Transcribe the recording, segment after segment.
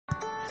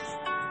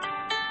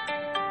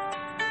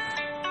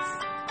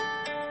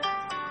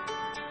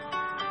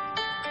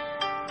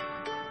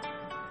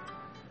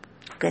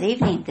Good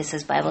evening. This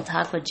is Bible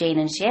Talk with Jane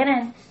and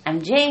Shannon.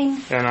 I'm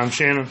Jane. And I'm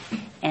Shannon.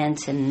 And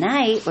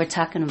tonight we're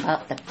talking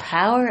about the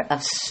power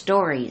of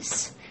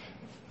stories.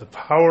 The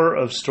power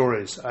of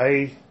stories.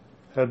 I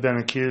have been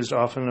accused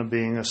often of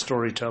being a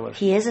storyteller.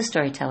 He is a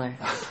storyteller.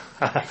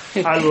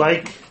 I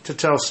like to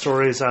tell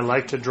stories. I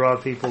like to draw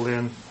people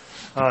in.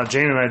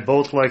 Jane and I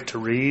both like to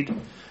read.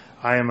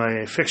 I am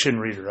a fiction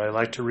reader. I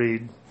like to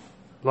read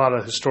a lot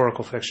of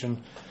historical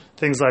fiction,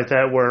 things like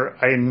that, where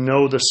I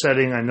know the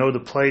setting, I know the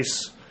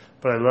place,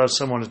 but I love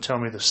someone to tell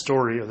me the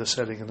story of the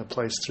setting and the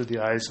place through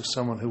the eyes of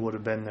someone who would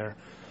have been there.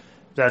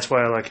 That's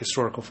why I like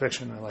historical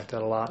fiction. I like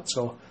that a lot.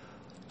 So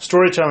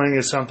storytelling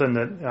is something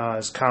that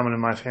is common in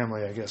my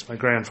family, I guess. My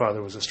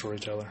grandfather was a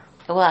storyteller.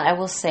 Well, I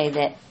will say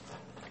that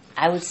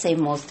I would say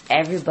most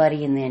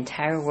everybody in the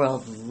entire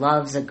world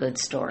loves a good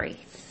story.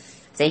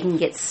 If they can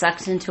get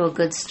sucked into a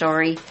good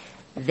story,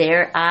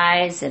 their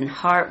eyes and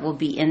heart will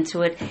be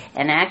into it.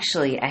 And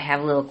actually, I have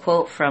a little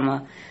quote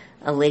from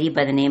a lady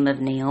by the name of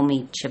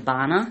Naomi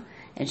Chibana,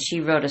 and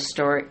she wrote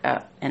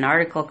an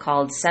article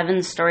called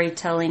 7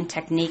 Storytelling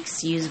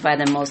Techniques Used by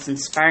the Most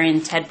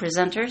Inspiring TED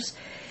Presenters.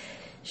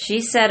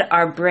 She said,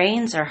 our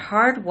brains are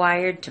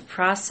hardwired to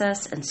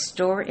process and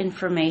store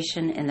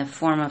information in the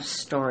form of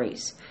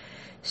stories.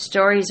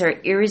 Stories are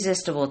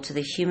irresistible to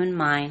the human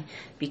mind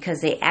because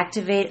they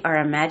activate our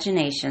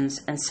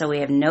imaginations, and so we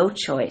have no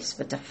choice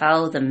but to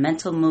follow the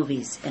mental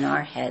movies in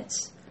our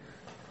heads.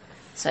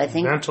 So I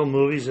think mental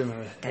movies in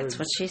our heads. That's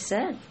what she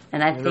said,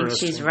 and I think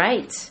she's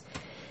right.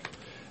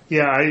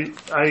 Yeah, I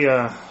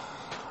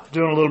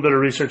doing a little bit of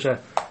research.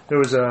 There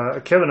was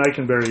Kevin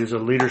Eikenberry, who's a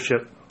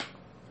leadership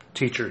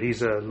teacher.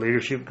 He's a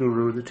leadership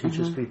guru that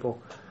teaches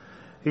people.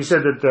 He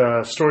said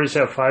that stories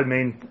have 5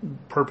 main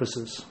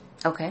purposes.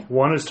 Okay.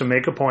 One is to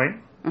make a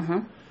point.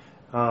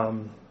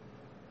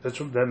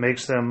 That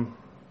makes them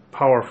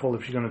powerful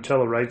if you're going to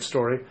tell a right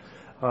story.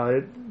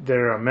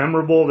 They're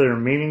memorable. They're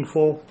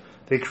meaningful.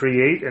 They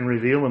create and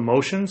reveal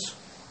emotions,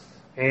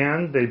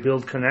 and they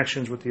build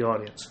connections with the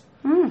audience.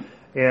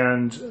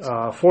 And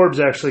Forbes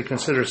actually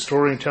considers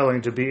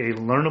storytelling to be a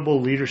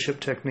learnable leadership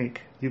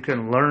technique. You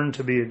can learn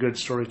to be a good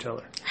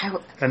storyteller.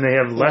 And they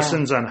have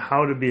lessons on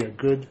how to be a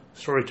good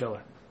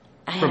storyteller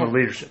from a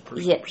leadership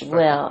perspective.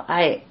 Well,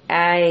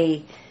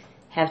 I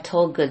have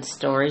told good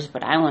stories,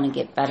 but I want to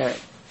get better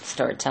at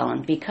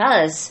storytelling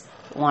because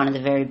one of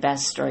the very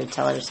best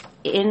storytellers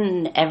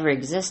in ever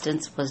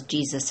existence was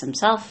Jesus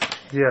himself.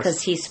 Yes.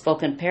 Because he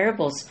spoke in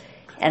parables.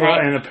 And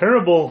a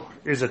parable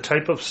is a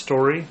type of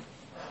story.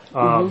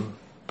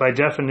 By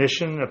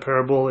definition, a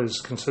parable is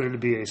considered to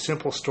be a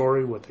simple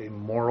story with a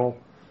moral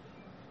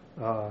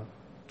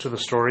to the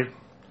story.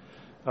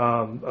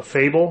 A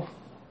fable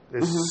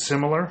is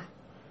similar.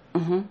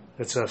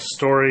 It's a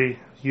story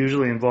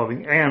usually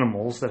involving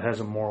animals that has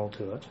a moral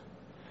to it.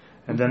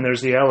 And then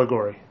there's the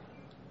allegory.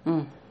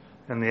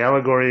 And the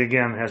allegory,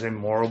 again, has a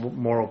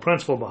moral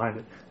principle behind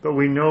it. But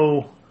we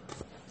know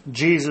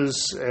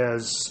Jesus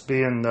as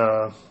being...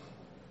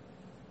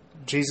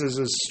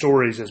 Jesus'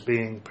 stories as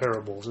being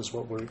parables is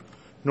what we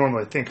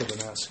normally think of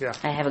them as. Yeah.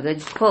 I have a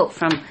good quote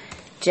from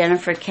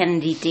Jennifer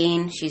Kennedy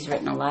Dean. She's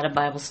written a lot of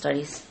Bible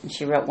studies, and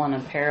she wrote one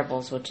on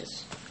parables, which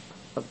is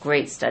a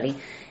great study.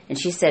 And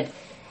she said,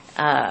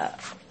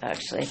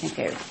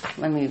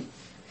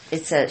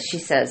 she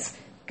says,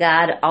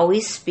 God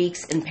always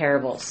speaks in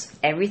parables.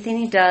 Everything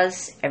he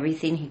does,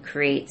 everything he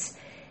creates,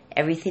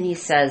 everything he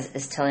says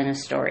is telling a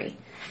story.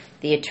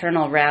 The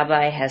eternal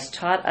rabbi has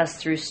taught us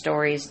through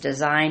stories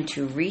designed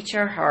to reach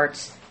our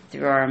hearts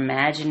through our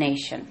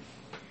imagination.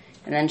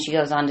 And then she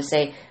goes on to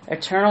say,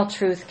 eternal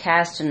truth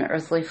cast in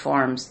earthly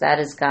forms, that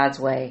is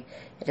God's way.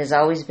 It has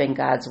always been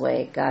God's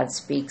way. God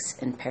speaks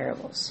in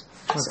parables.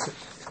 So,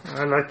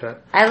 I like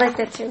that. I like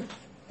that too.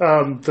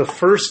 The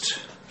first,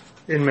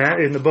 in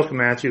the book of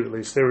Matthew at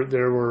least,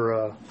 there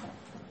were,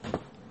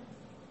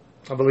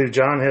 I believe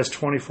John has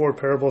 24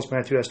 parables,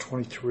 Matthew has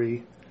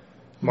 23,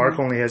 Mark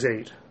only has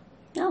 8.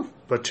 No.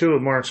 But 2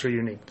 of Mark's are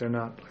unique. They're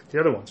not like the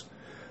other ones.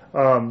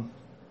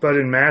 But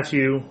in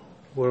Matthew,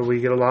 where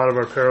we get a lot of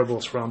our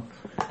parables from,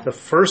 the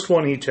first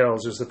one he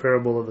tells is the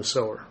parable of the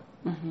sower,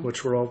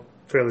 which we're all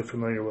fairly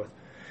familiar with.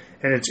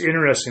 And it's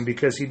interesting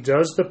because he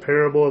does the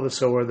parable of the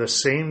sower the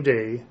same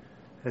day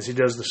as he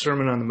does the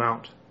Sermon on the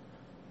Mount.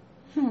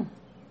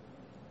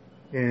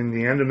 In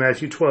the end of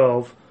Matthew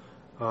 12,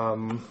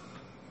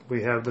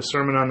 we have the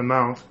Sermon on the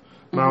Mount,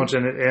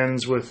 and it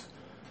ends with...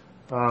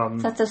 I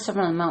thought the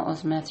Sermon on the Mount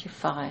was Matthew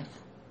 5.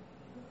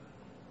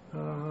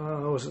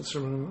 Was it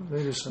Sermon on the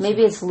Mount?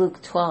 Maybe it's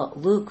Luke 12.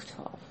 Luke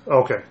 12.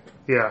 Okay,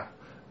 yeah.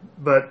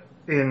 But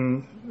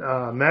in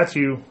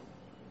Matthew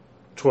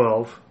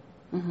 12,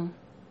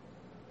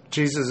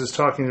 Jesus is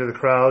talking to the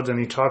crowds, and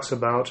he talks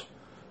about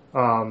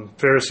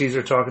Pharisees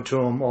are talking to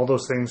him, all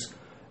those things.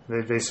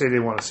 They say they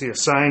want to see a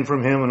sign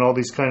from him and all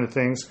these kind of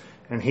things.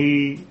 And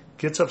he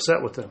gets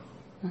upset with them.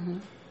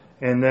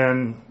 And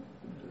then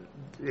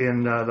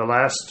in the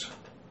last...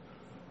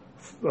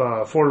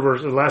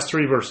 the last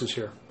 3 verses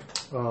here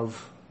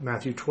of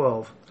Matthew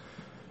 12,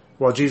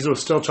 While Jesus was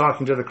still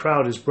talking to the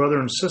crowd, his brother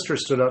and sister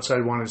stood outside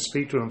and wanted to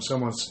speak to him.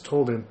 Someone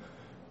told him,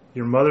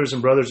 "Your mothers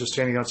and brothers are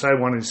standing outside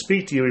wanting to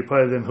speak to you." He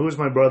replied to them, "Who is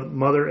my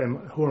mother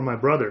and who are my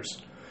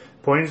brothers?"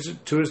 Pointing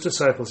to his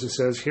disciples, he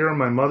says, "Here are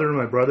my mother and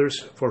my brothers,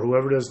 for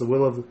whoever does the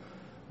will of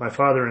my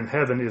Father in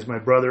heaven is my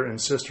brother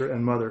and sister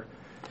and mother."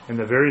 And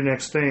the very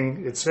next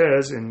thing it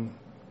says in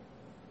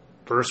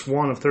verse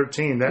 1 of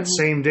 13, that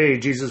same day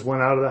Jesus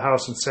went out of the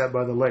house and sat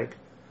by the lake.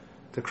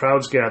 The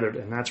crowds gathered,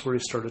 and that's where he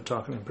started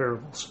talking in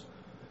parables.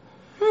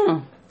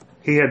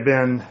 He had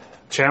been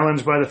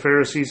challenged by the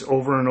Pharisees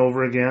over and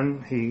over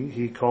again.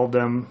 He called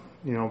them,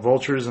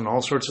 vultures and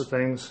all sorts of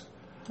things.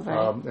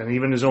 Right. And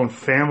even his own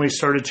family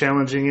started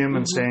challenging him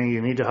and saying, "You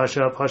need to hush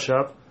up, hush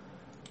up."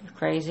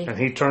 Crazy. And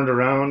he turned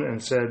around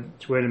and said,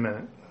 "Wait a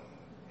minute."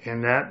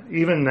 And that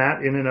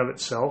in and of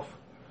itself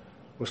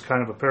was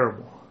kind of a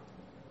parable.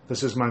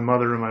 This is my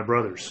mother and my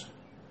brothers.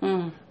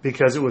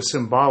 Because it was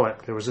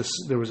symbolic. There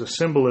was a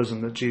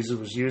symbolism that Jesus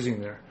was using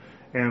there.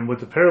 And with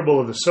the parable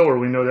of the sower,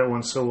 we know that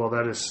one so well.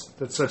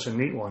 That's such a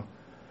neat one.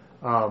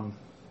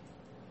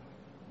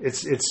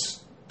 It's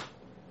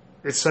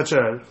such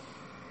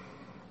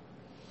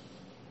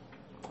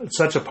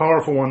a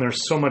powerful one.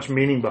 There's so much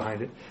meaning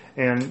behind it.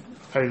 And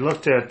I've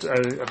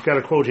got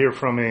a quote here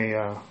from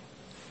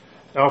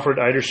Alfred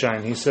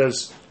Edersheim. He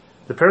says,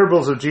 "The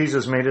parables of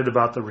Jesus made it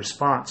about the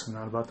response and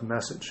not about the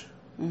message."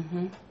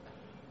 Mm-hmm.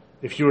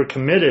 If you were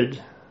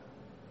committed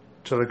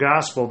to the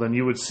gospel, then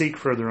you would seek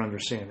further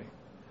understanding.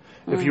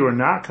 If you were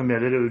not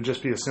committed, it would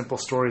just be a simple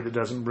story that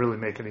doesn't really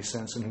make any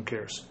sense, and who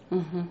cares?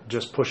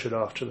 Just push it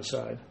off to the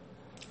side.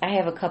 I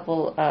have a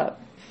couple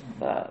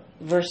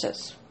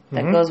verses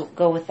that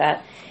go with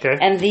that. Okay.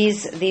 And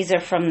these are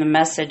from the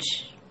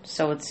Message,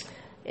 so it's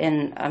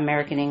in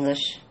American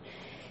English.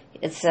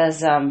 It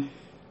says,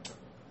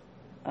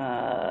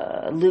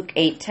 Luke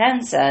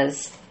 8:10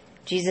 says,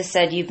 Jesus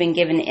said, "You've been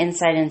given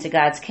insight into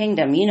God's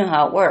kingdom. You know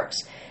how it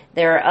works.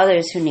 There are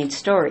others who need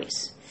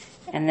stories."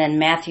 And then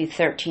Matthew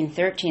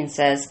 13:13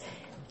 says,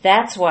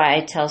 "That's why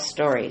I tell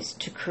stories,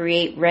 to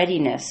create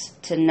readiness,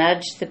 to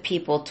nudge the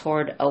people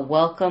toward a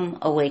welcome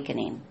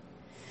awakening."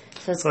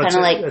 So it's kind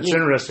of like it's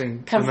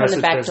interesting. Come from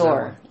the back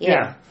door.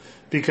 Yeah.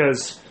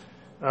 Because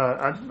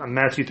on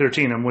Matthew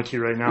 13, I'm with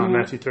you right now in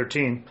Matthew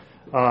 13.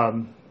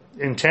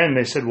 In 10,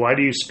 they said, "Why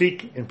do you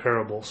speak in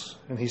parables?"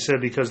 And he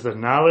said, "Because the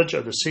knowledge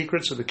of the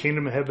secrets of the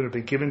kingdom of heaven have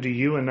been given to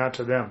you and not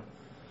to them.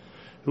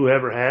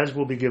 Whoever has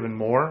will be given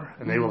more,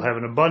 and they will have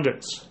an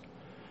abundance.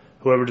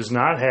 Whoever does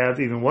not have,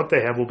 even what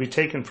they have will be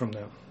taken from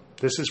them.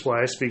 This is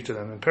why I speak to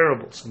them in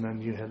parables." And then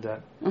you had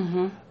that.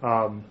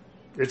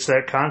 It's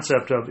that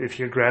concept of, if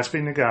you're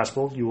grasping the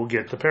gospel, you will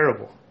get the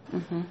parable.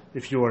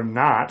 If you are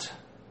not,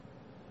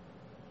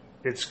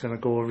 it's going to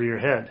go over your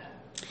head.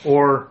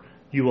 Or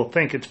you will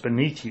think it's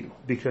beneath you,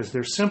 because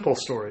they're simple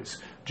stories.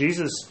 In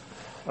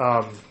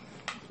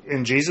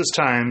Jesus'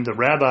 time, the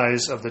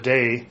rabbis of the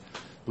day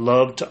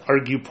loved to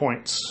argue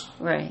points.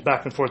 Right.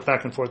 Back and forth,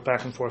 back and forth,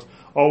 back and forth.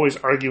 Always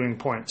arguing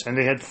points. And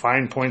they had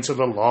fine points of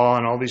the law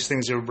and all these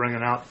things they were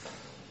bringing out.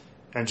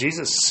 And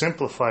Jesus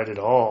simplified it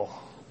all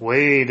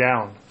way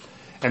down.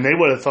 And they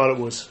would have thought it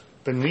was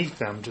beneath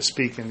them to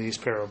speak in these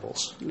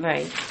parables.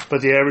 Right.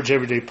 But the average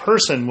everyday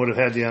person would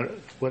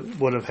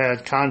have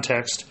had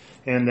context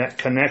and that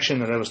connection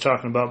that I was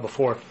talking about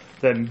before.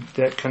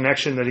 That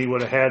connection that he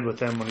would have had with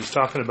them when he's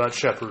talking about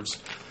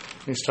shepherds.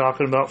 He's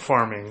talking about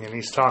farming, and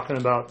he's talking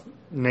about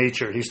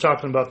nature. He's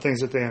talking about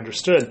things that they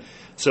understood.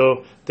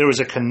 So there was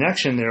a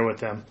connection there with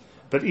them.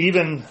 But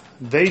even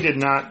they did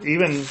not,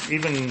 even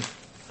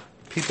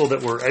people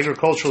that were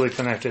agriculturally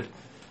connected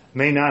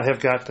may not have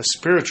got the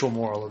spiritual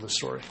moral of the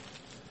story.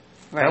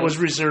 Right. That was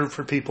reserved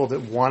for people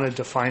that wanted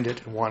to find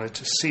it and wanted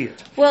to see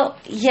it. Well,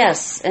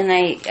 yes, and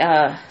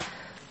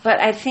but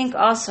I think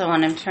also,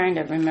 and I'm trying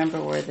to remember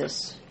where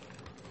this,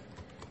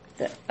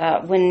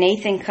 when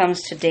Nathan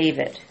comes to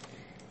David,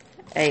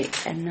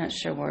 I'm not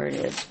sure where it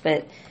is,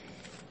 but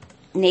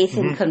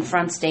Nathan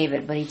confronts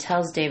David, but he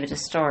tells David a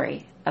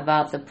story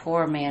about the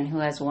poor man who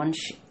has one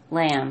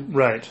lamb,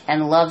 right,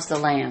 and loves the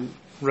lamb.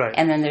 Right.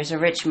 And then there's a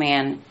rich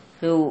man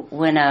who,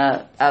 when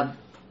a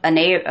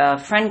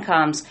friend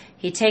comes,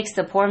 he takes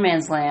the poor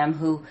man's lamb,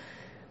 who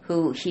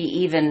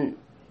he even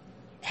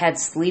had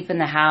sleep in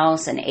the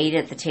house and ate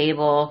at the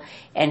table,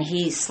 and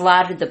he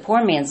slaughtered the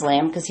poor man's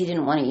lamb because he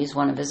didn't want to use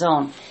one of his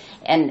own.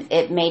 And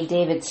it made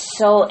David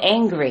so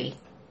angry.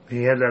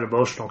 He had that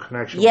emotional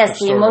connection. Yes,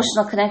 the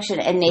emotional connection.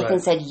 And Nathan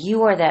right. said,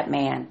 "You are that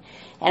man."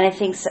 And I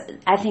think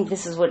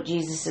this is what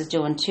Jesus is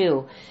doing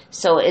too.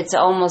 So it's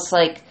almost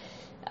like,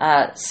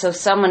 so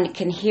someone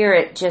can hear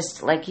it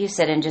just like you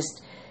said, and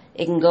just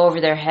it can go over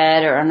their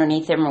head or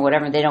underneath them or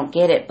whatever. They don't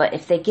get it. But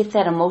if they get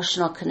that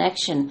emotional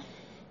connection,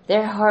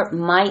 their heart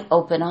might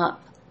open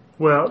up.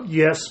 Well,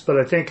 yes, but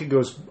I think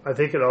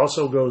it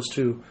also goes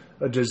to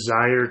a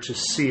desire to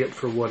see it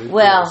for what it is.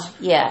 Well,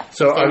 yeah.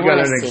 So I've got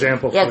an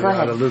example for you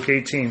out of Luke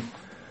 18.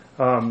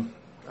 I'm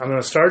going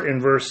to start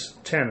in verse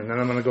 10, and then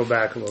I'm going to go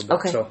back a little bit.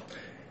 Okay. So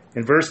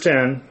in verse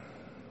 10,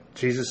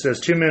 Jesus says,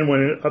 2 men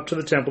went up to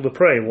the temple to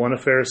pray, one a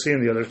Pharisee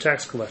and the other a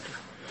tax collector.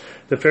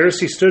 The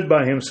Pharisee stood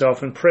by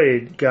himself and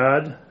prayed,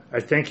 God, I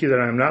thank you that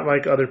I am not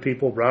like other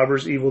people,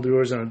 robbers,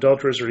 evildoers, and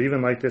adulterers, or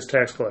even like this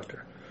tax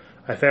collector.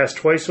 I fast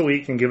twice a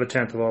week and give a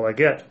tenth of all I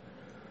get.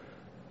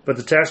 But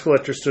the tax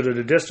collector stood at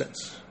a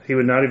distance. He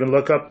would not even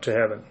look up to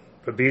heaven,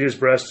 but beat his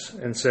breast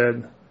and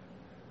said,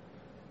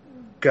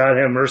 God,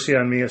 have mercy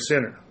on me, a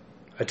sinner.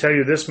 I tell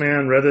you, this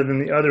man, rather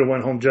than the other,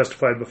 went home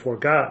justified before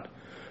God.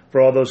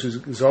 For all those who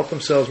exalt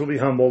themselves will be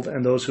humbled,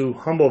 and those who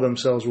humble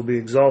themselves will be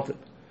exalted.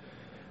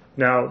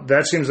 Now,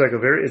 that seems like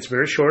it's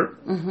very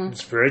short. Mm-hmm.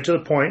 It's very to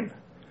the point.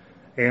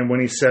 And when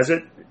he says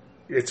it,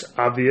 it's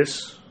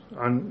obvious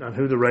on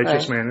who the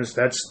righteous man is.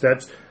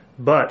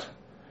 But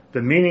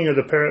the meaning of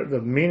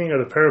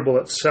the parable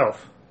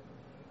itself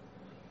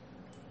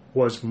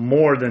was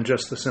more than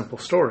just the simple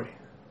story.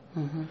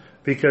 Mm-hmm.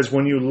 Because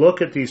when you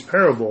look at these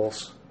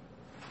parables,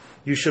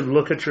 you should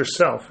look at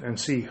yourself and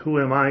see, who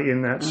am I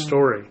in that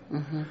story?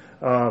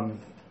 Mm-hmm.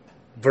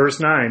 Verse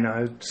 9,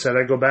 I said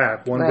I go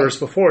back. One verse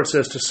before, it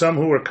says, to some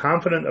who are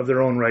confident of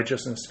their own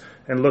righteousness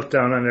and look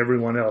down on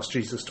everyone else,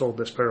 Jesus told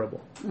this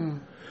parable. Mm.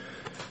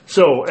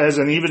 So, as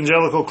an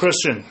evangelical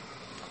Christian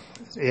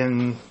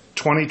in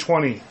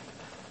 2020,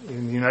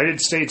 in the United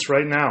States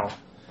right now,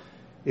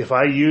 if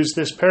I use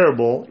this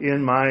parable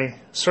in my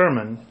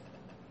sermon,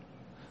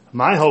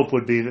 my hope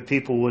would be that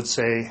people would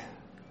say,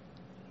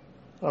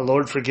 oh,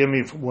 Lord, forgive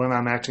me when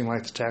I'm acting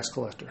like the tax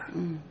collector.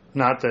 Mm.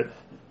 Not that,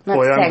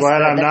 boy, I'm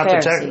glad I'm not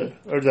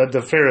the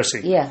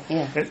Pharisee. Yeah.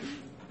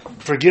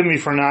 Forgive me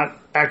for not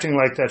acting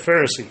like that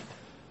Pharisee.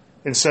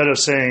 Instead of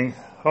saying,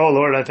 oh,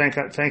 Lord, I thank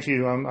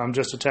you, I'm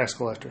just a tax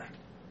collector.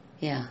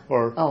 Yeah.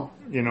 Or,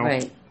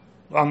 right.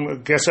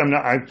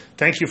 I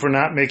thank you for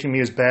not making me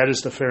as bad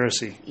as the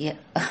Pharisee. Yeah.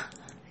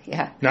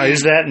 Yeah. Now,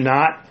 is that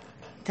not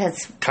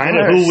that's kind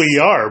of who we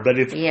are? But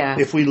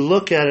if we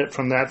look at it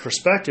from that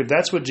perspective,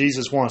 that's what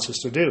Jesus wants us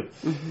to do.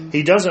 Mm-hmm.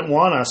 He doesn't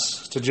want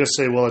us to just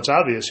say, well, it's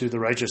obvious who the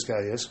righteous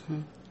guy is.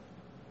 Mm-hmm.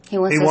 He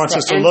wants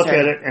us to look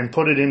at it and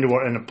put it into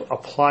and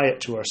apply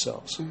it to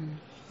ourselves. Mm-hmm.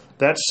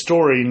 That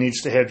story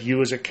needs to have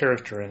you as a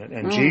character in it.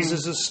 And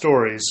Jesus'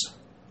 stories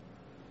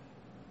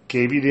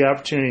gave you the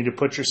opportunity to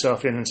put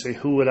yourself in and say,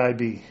 who would I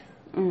be?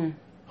 Mm.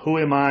 Who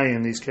am I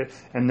in these kids?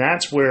 And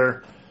that's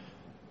where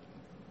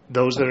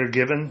those that are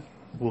given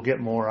will get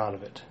more out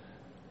of it.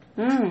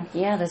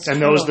 Yeah, that's and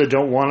true. Those that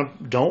don't want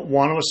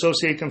to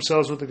associate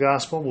themselves with the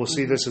gospel will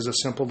see this as a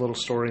simple little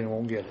story and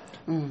won't get it.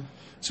 Mm.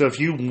 So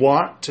if you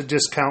want to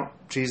discount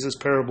Jesus'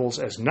 parables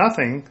as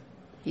nothing,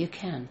 you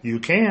can.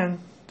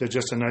 They're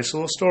just a nice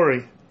little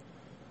story.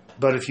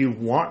 But if you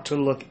want to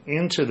look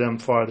into them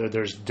farther,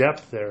 there's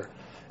depth there.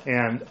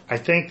 And I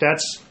think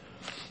that's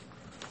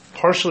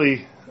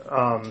partially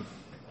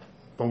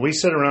when we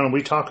sit around and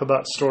we talk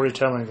about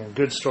storytelling and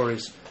good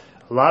stories,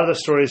 a lot of the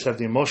stories have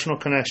the emotional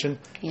connection.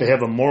 Yeah. They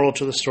have a moral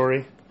to the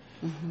story.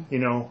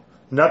 Mm-hmm.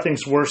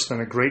 Nothing's worse than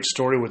a great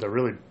story with a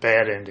really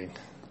bad ending.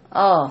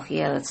 Oh,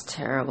 yeah, that's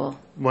terrible.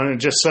 When it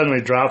just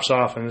suddenly drops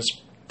off and it's,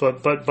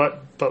 but,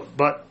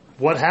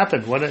 what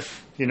happened?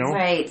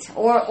 Right.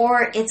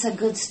 Or it's a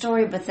good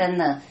story, but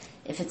then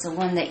if it's a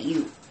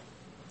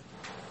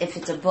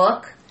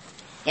book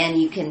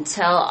and you can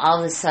tell all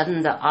of a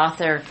sudden the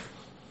author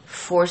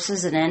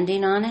forces an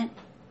ending on it,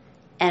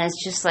 and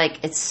it's just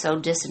like, it's so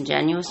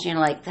disingenuous. You're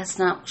like, that's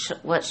not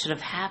what should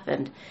have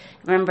happened.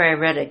 Remember, I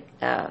read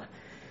a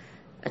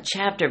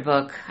chapter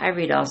book. I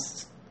read all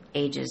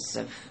ages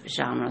of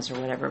genres or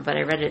whatever, but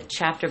I read a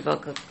chapter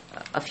book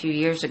a few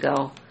years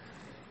ago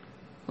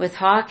with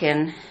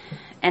Hawken,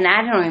 and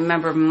I don't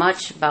remember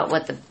much about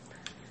what the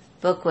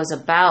book was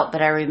about,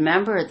 but I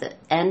remember the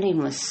ending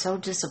was so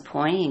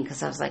disappointing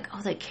because I was like,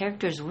 oh, the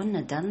characters wouldn't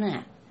have done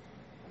that.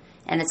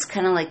 And it's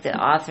kind of like the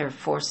author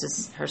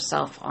forces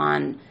herself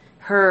on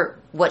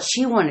what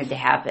she wanted to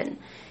happen.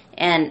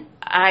 And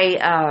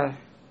I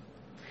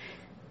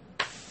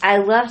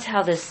loved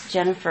how this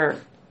Jennifer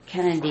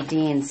Kennedy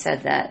Dean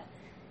said that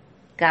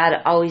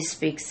God always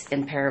speaks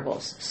in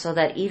parables, so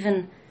that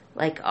even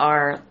like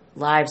our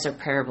lives are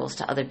parables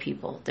to other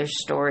people. They're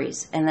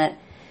stories. And that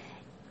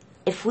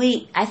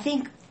I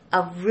think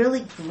a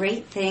really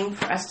great thing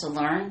for us to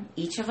learn,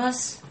 each of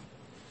us,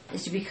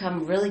 is to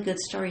become really good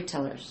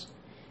storytellers.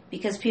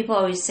 Because people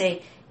always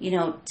say,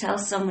 tell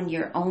someone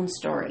your own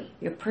story,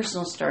 your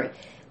personal story.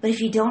 But if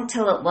you don't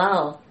tell it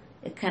well,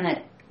 it kind of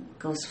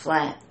goes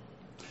flat.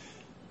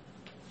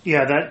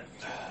 Yeah,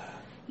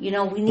 we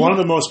need one of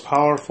the most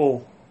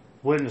powerful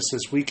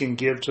witnesses we can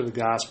give to the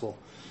gospel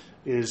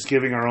is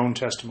giving our own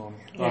testimony,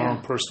 our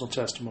own personal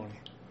testimony.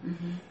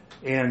 Mm-hmm.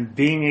 And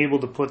being able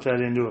to put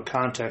that into a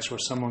context where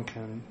someone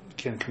can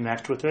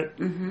connect with it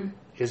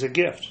is a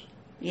gift.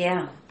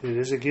 Yeah. It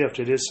is a gift.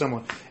 It is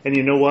someone. And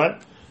you know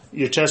what?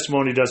 Your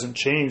testimony doesn't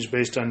change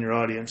based on your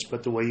audience,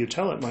 but the way you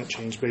tell it might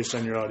change based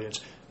on your audience.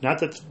 Not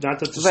that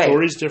the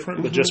story's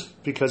different, but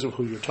just because of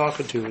who you're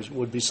talking to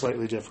would be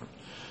slightly different.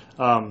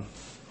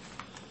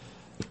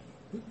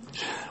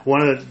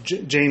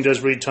 Jane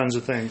does read tons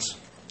of things.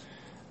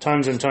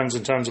 Tons and tons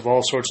and tons of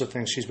all sorts of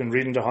things. She's been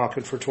reading to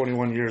Hawken for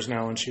 21 years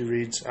now, and she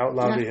reads out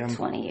loud to him.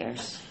 20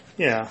 years.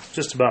 Yeah,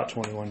 just about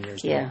 21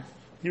 years now.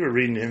 You were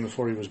reading to him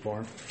before he was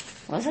born.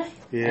 Was I?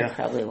 Yeah. I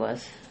probably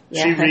was.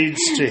 Yeah. She reads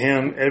to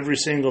him every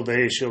single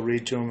day. She'll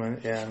read to him,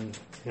 and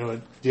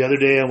the other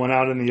day I went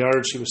out in the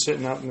yard. She was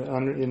sitting out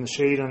in the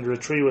shade under a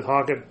tree with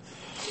Hawkett.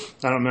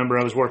 I don't remember.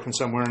 I was working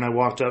somewhere, and I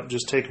walked up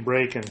just to take a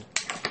break, and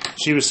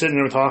she was sitting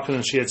there with Hawkett,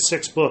 and she had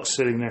 6 books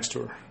sitting next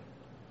to her.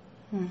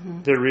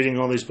 Mm-hmm. They're reading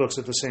all these books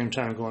at the same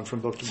time, going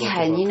from book to book.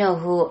 Yeah, and you know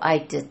who I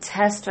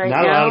detest right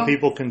now? Not a lot of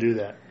people can do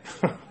that.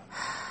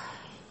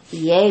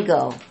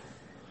 Iago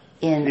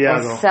in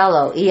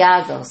Othello.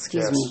 Iago,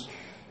 excuse me.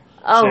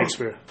 Oh,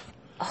 Shakespeare.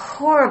 A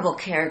horrible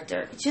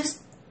character. Just,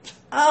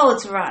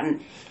 it's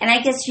rotten. And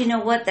I guess you know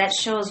what? That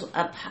shows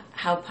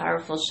how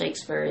powerful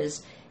Shakespeare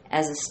is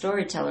as a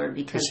storyteller,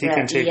 because he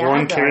can take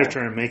one character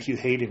and make you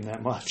hate him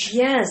that much.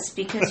 Yes,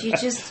 because you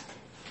just,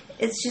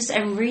 it's just,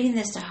 I'm reading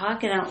this to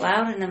Hawkett out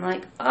loud, and I'm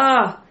like,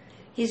 oh,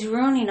 he's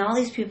ruining all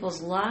these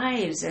people's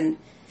lives. And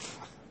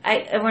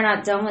we're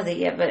not done with it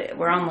yet, but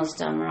we're almost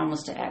done. We're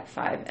almost to Act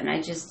 5. And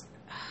I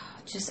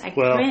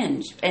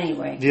cringe.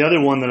 Anyway. The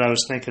other one that I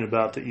was thinking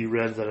about that you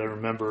read that I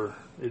remember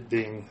it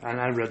being, and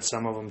I read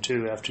some of them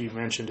too after you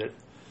mentioned it,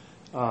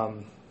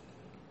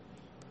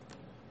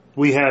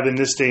 we have in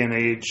this day and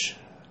age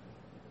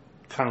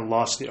kind of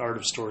lost the art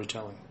of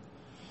storytelling,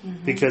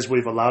 because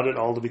we've allowed it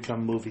all to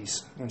become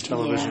movies and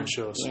television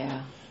shows.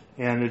 Yeah.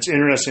 And it's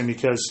interesting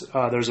because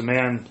there's a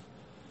man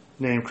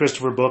named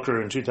Christopher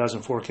Booker in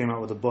 2004 came out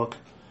with a book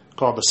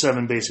called The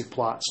 7 Basic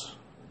Plots.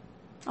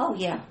 Oh,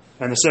 yeah.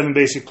 And the 7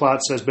 Basic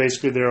Plots says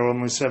basically there are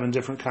only 7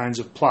 different kinds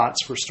of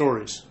plots for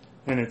stories.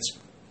 And it's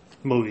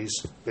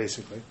movies,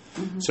 basically.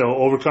 Mm-hmm. So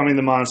Overcoming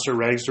the Monster,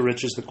 Rags to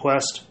Riches, The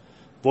Quest,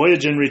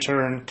 Voyage and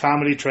Return,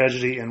 Comedy,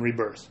 Tragedy, and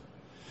Rebirth.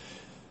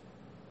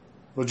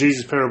 Well,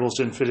 Jesus' parables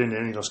didn't fit into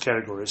any of those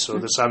categories, so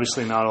that's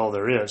obviously not all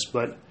there is.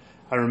 But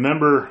I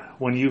remember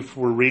when you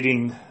were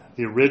reading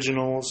the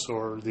originals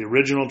or the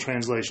original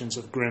translations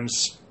of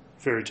Grimm's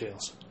fairy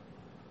tales.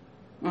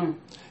 Mm.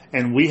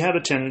 And we have a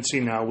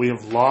tendency now, we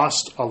have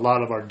lost a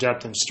lot of our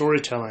depth in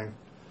storytelling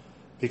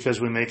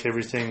because we make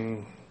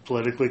everything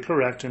politically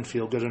correct and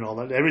feel good and all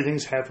that.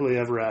 Everything's happily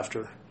ever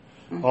after.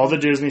 Mm-hmm. All the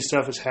Disney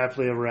stuff is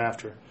happily ever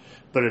after.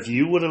 But if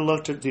you would have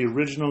looked at the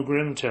original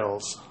Grimm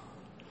tales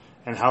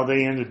and how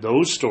they ended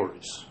those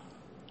stories,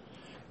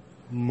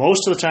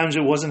 most of the times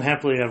it wasn't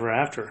happily ever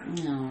after.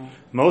 No.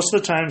 Most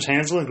of the times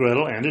Hansel and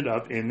Gretel ended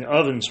up in the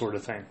oven sort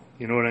of thing.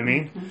 You know what I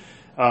mean?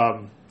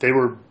 Mm-hmm.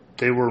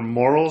 They were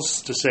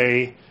morals to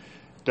say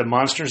the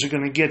monsters are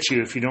going to get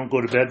you if you don't go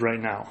to bed right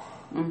now.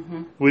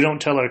 Mm-hmm. We don't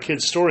tell our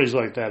kids stories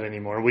like that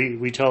anymore.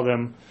 We tell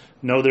them,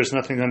 no, there's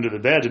nothing under the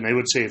bed. And they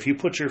would say, if you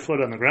put your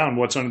foot on the ground,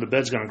 what's under the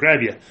bed's going to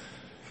grab you.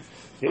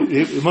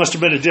 It must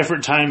have been a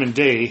different time and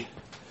day.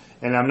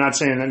 And I'm not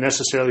saying that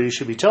necessarily you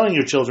should be telling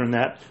your children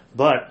that,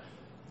 but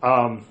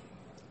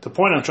the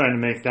point I'm trying to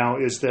make now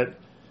is that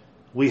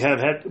we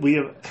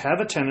have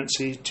a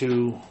tendency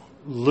to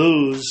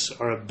lose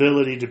our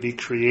ability to be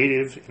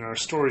creative in our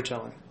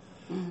storytelling.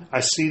 Mm. I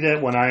see that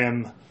when I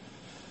am,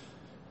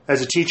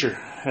 as a teacher,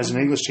 as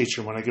an English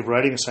teacher, when I give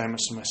writing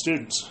assignments to my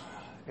students,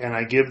 and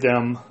I give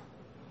them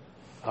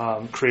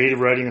creative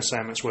writing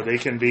assignments where they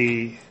can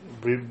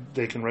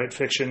write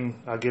fiction.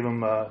 I'll give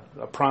them a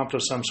prompt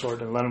of some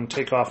sort and let them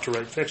take off to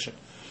write fiction.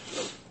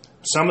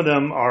 Some of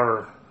them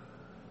are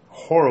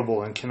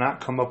horrible and cannot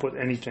come up with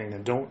anything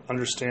and don't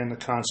understand the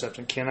concept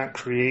and cannot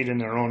create in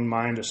their own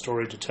mind a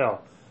story to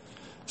tell.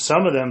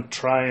 Some of them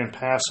try and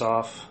pass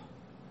off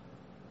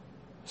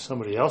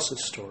somebody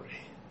else's story.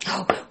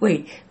 Oh,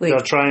 wait. They'll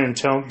try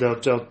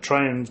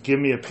and give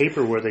me a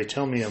paper where they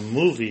tell me a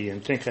movie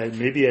and think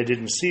maybe I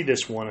didn't see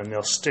this one, and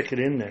they'll stick it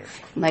in there.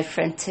 My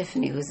friend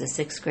Tiffany, who's a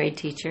 6th grade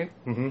teacher,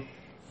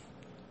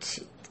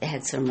 she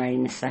had some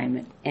writing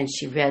assignment, and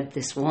she read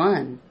this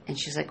one, and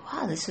she was like,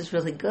 wow, this is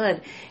really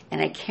good.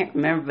 And I can't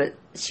remember,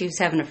 but she was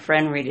having a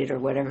friend read it or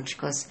whatever, and she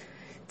goes,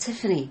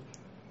 Tiffany,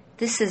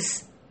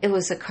 it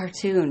was a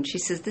cartoon. She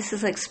says, this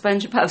is like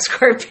SpongeBob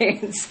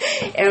SquarePants.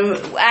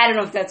 And I don't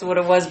know if that's what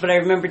it was, but I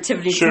remember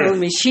Tiffany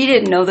telling me she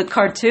didn't know the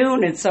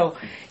cartoon. And so,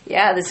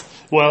 yeah, this...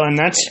 Well, and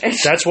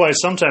that's why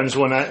sometimes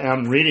when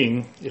I'm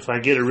reading, if I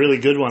get a really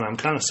good one, I'm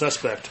kind of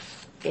suspect.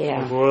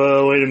 Yeah. Like,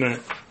 whoa, wait a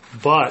minute.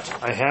 But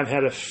I have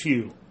had a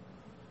few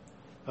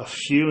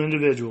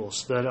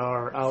individuals that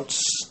are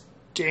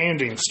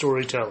outstanding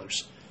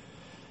storytellers.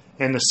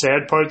 And the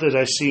sad part that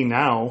I see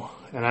now,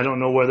 and I don't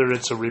know whether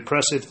it's a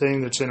repressive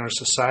thing that's in our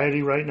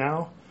society right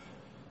now,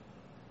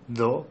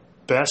 the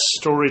best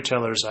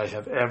storytellers I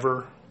have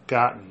ever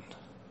gotten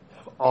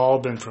have all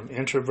been from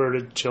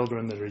introverted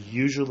children that are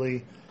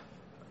usually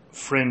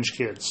fringe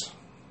kids.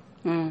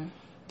 Mm.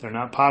 They're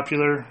not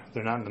popular.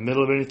 They're not in the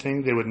middle of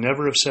anything. They would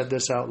never have said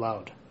this out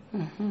loud.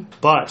 Mm-hmm.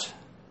 But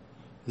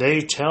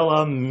they tell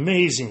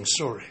amazing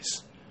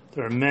stories.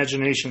 Their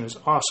imagination is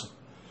awesome.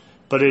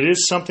 But it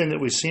is something that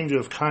we seem to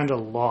have kind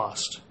of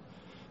lost.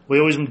 We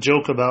always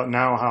joke about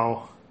now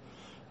how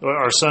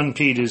our son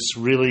Pete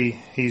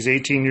he's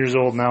 18 years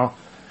old now,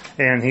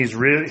 and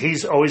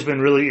he's always been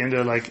really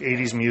into like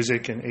 80s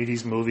music and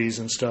 80s movies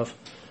and stuff.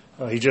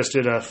 He just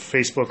did a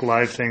Facebook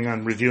Live thing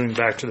on reviewing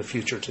Back to the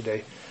Future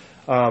today.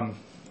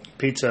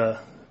 Pete's a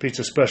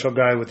special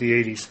guy with the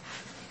 80s.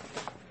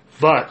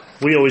 But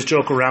we always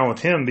joke around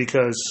with him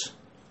because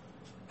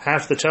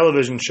half the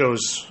television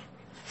shows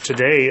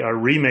today are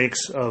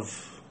remakes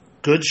of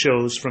good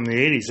shows from the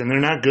 80s, and they're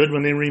not good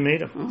when they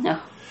remade them. No.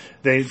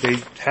 They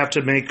have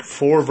to make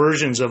 4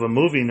 versions of a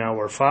movie now,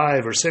 or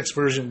 5 or 6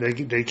 versions.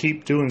 They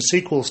keep doing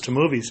sequels to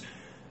movies.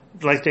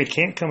 Like they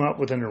can't come up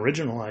with an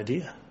original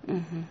idea.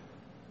 Mm-hmm.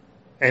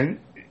 And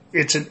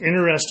it's an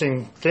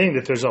interesting thing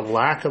that there's a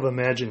lack of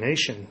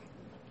imagination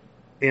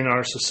in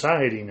our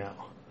society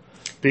now.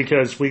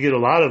 Because we get a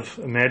lot of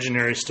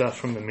imaginary stuff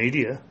from the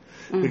media.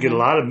 Mm-hmm. We get a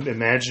lot of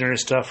imaginary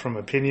stuff from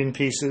opinion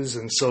pieces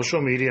and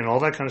social media and all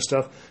that kind of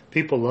stuff.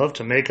 People love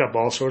to make up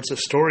all sorts of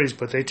stories,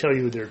 but they tell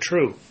you they're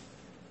true.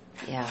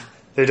 Yeah.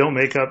 They don't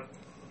make up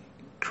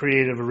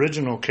creative,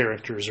 original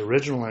characters,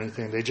 original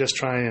anything. They just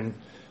try and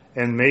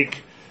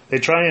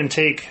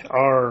take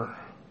our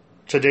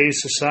today's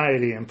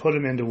society and put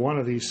them into one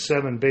of these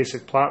 7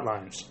 basic plot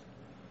lines.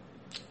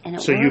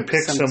 And so you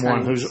pick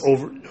someone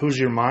who's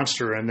your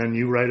monster, and then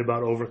you write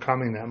about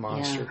overcoming that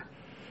monster. Yeah.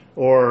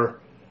 Or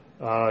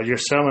you're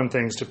selling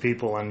things to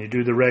people, and you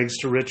do the rags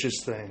to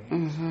riches thing.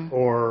 Mm-hmm.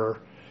 Or,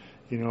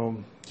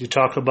 you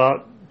talk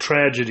about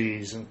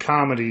tragedies and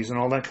comedies and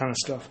all that kind of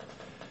stuff.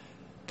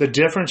 The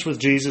difference with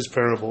Jesus'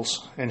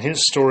 parables and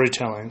his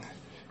storytelling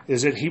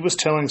is that he was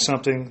telling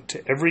something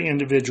to every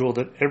individual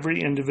that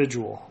every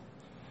individual,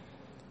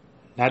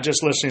 not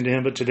just listening to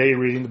him, but today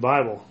reading the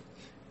Bible,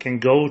 can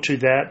go to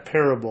that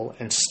parable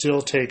and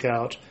still take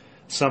out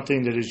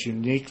something that is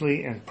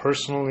uniquely and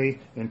personally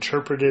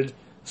interpreted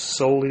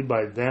solely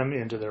by them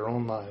into their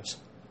own lives.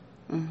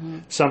 Mm-hmm.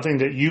 Something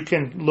that you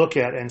can look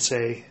at and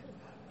say,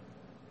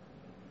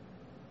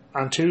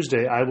 on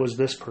Tuesday, I was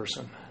this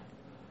person.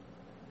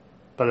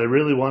 But I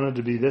really wanted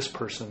to be this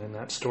person in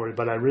that story,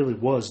 but I really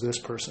was this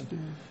person.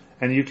 Mm-hmm.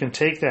 And you can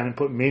take that and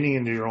put meaning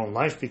into your own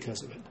life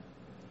because of it.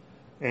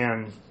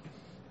 And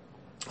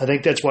I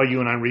think that's why you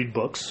and I read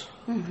books.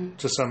 Mm-hmm.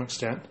 To some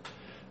extent.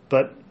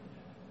 But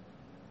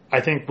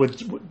I think with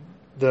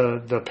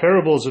the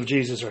parables of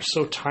Jesus are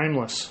so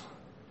timeless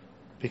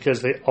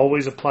because they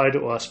always apply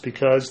to us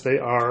because they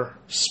are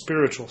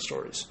spiritual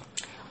stories.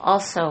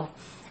 Also,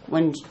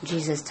 when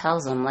Jesus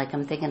tells them, like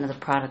I'm thinking of the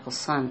prodigal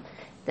son,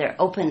 they're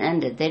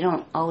open-ended. They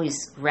don't always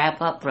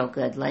wrap up real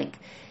good. Like,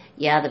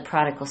 yeah, the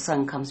prodigal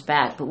son comes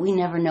back, but we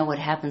never know what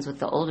happens with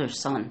the older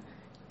son.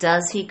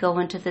 Does he go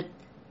into the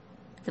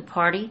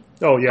party?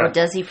 Oh, yeah. Or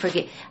does he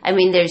forget? I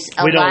mean, there's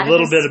a lot of We know a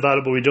little bit about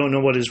it, but we don't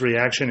know what his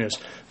reaction is.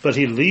 But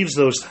he leaves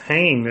those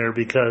hanging there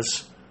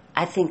because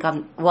I think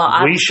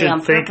we should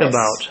think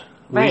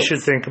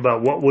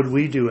about what would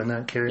we do in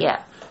that case.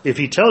 Yeah. If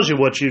he tells you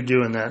what you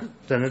do in that,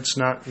 then it's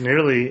not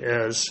nearly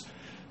as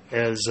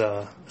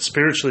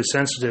spiritually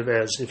sensitive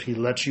as if he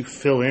lets you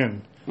fill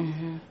in.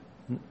 Mm-hmm.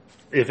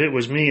 If it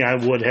was me, I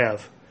would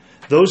have.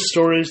 Those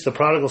stories, the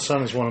prodigal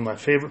son is one of my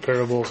favorite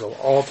parables of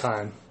all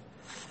time.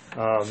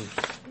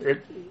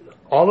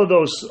 All of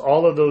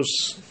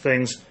those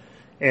things,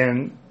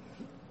 and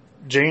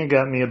Jane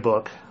got me a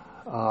book.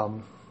 I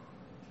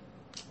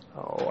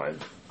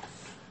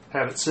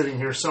have it sitting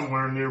here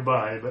somewhere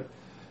nearby, but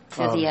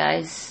Through the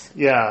Eyes.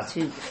 Yeah,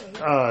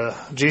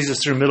 Jesus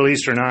Through Middle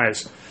Eastern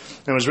Eyes.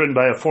 It was written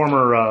by a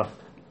former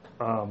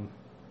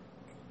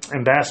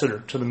ambassador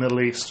to the Middle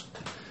East,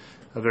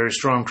 a very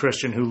strong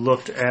Christian who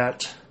looked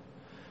at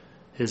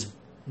his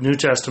New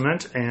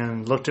Testament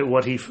and looked at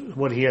what he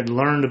had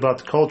learned about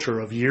the culture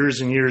of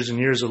years and years and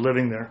years of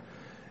living there,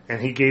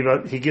 and he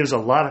gives a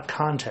lot of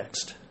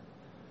context.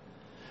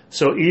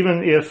 So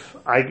even if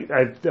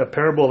a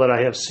parable that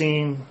I have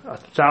seen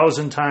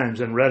 1,000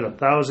 times and read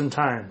 1,000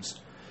 times,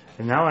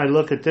 and now I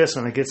look at this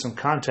and I get some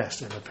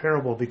context, and the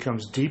parable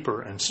becomes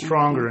deeper and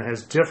stronger and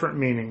has different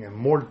meaning and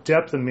more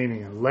depth of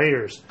meaning and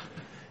layers,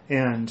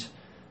 and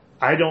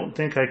I don't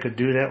think I could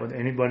do that with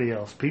anybody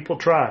else. People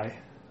try.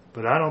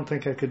 But I don't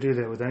think I could do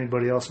that with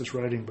anybody else's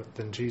writing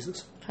than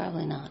Jesus.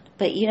 Probably not.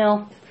 But,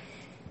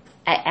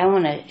 I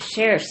want to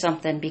share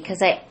something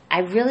because I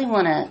really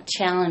want to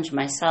challenge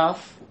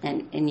myself,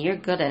 and you're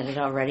good at it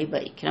already,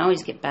 but you can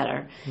always get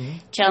better. Mm-hmm.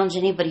 Challenge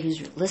anybody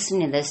who's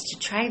listening to this to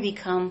try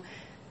to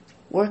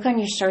work on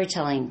your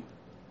storytelling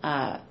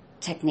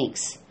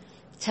techniques.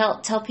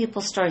 Tell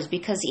people stories,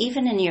 because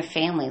even in your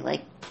family,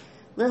 like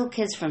little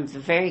kids from the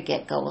very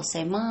get-go will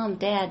say, Mom,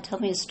 Dad, tell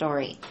me a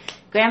story.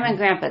 Grandma and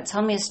Grandpa,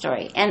 tell me a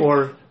story.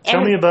 Or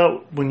tell me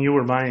about when you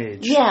were my age.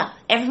 Yeah,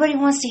 everybody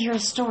wants to hear a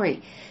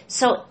story.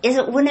 So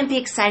wouldn't it be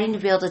exciting to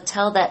be able to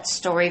tell that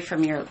story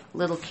from your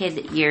little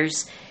kid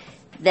years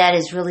that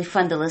is really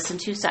fun to listen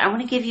to? So I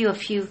want to give you a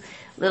few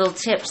little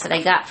tips that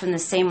I got from the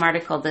same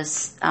article,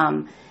 this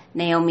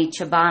Naomi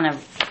Chabana,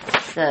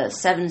 the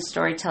 7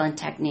 storytelling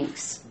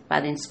techniques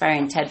by the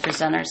Inspiring TED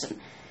presenters. And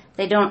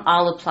they don't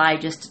all apply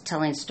just to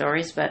telling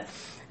stories, but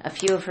a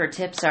few of her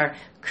tips are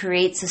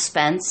create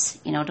suspense.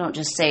 Don't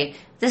just say,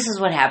 this is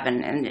what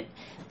happened,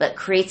 but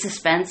create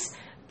suspense,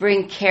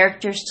 bring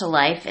characters to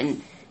life.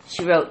 And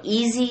she wrote,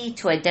 easy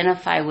to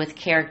identify with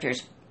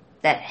characters.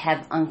 that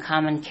have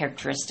uncommon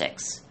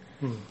characteristics.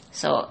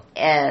 So,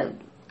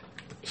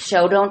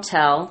 show, don't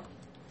tell.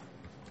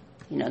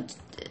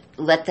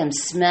 Let them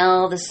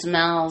smell the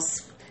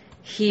smells,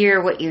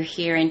 hear what you're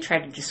hearing, try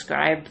to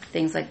describe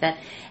things like that,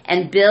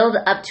 and build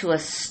up to a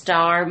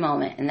star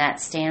moment, and that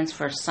stands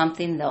for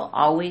something they'll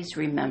always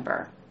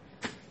remember.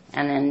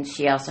 And then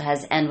she also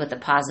has end with a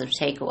positive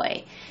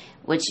takeaway,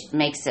 which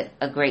makes it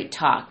a great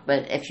talk.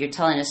 But if you're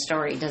telling a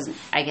story, it doesn't,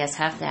 I guess,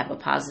 have to have a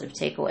positive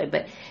takeaway.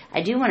 But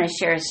I do want to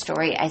share a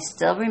story. I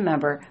still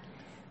remember,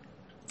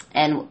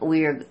 and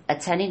we were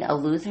attending a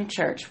Lutheran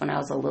church when I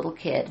was a little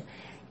kid,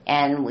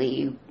 and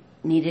we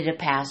needed a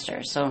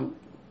pastor. So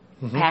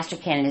pastor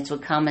candidates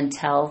would come and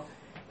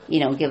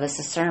give us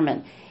a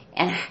sermon.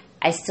 And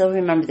I still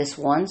remember this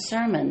one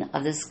sermon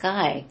of this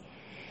guy.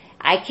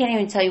 I can't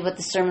even tell you what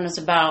the sermon was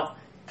about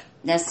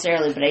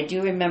necessarily, but I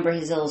do remember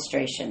his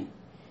illustration.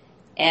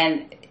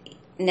 And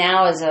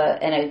now as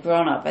a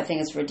grown-up, I think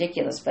it's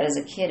ridiculous, but as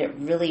a kid, it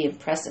really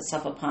impressed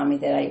itself upon me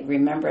that I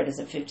remember it as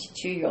a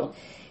 52-year-old.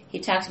 He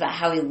talks about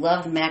how he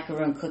loved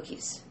macaroon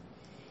cookies,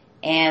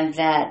 and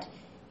that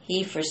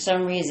he, for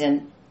some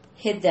reason,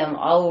 hid them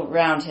all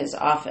around his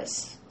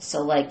office.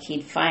 So,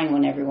 he'd find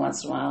one every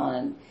once in a while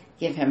and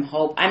give him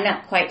hope. I'm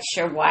not quite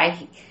sure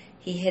why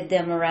he hid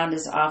them around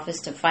his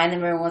office, to find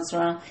them every once in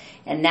a while.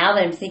 And now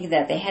that I'm thinking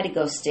that, they had to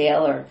go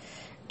stale or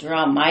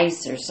draw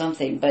mice or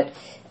something. But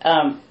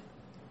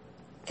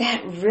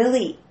that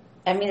really,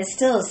 it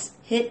still has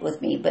hit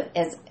with me. But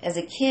as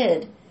a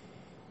kid,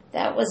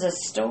 that was a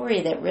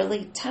story that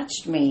really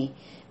touched me.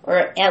 Or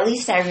at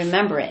least I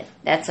remember it.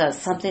 That's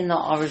something they'll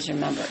always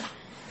remember.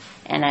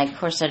 And of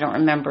course, I don't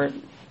remember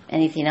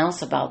anything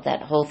else about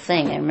that whole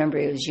thing. I remember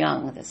he was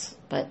young.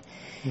 But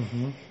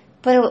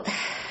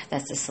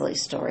that's a silly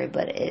story.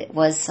 But it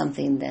was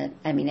something that,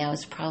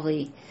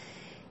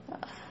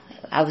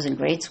 I was in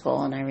grade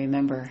school, and I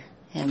remember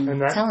him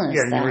telling us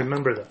that. Yeah, you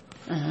remember that.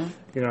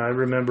 I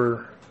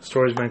remember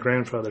stories my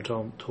grandfather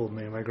told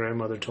me, my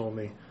grandmother told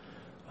me.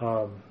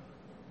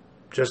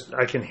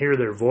 I can hear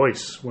their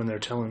voice when they're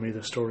telling me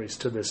the stories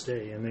to this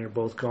day, and they're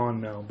both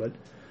gone now. But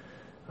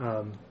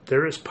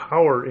there is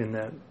power in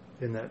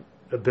that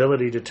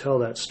ability to tell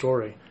that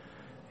story,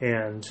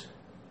 and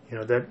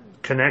that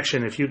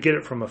connection. If you get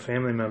it from a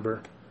family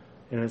member,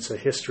 and it's a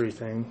history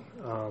thing,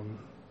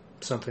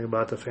 something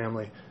about the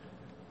family,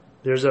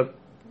 there's an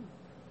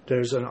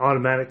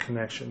automatic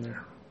connection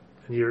there,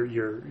 and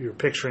you're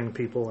picturing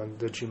people and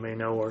that you may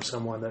know, or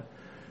someone that.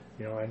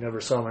 I never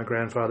saw my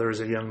grandfather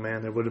as a young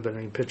man. There would have been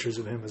any pictures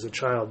of him as a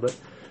child, but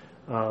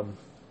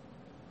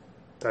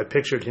I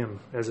pictured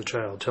him as a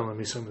child telling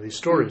me some of these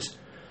stories.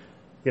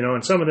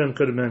 And some of them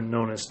could have been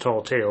known as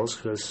tall tales,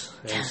 because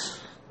as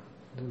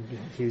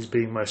he's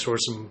being my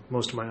source of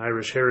most of my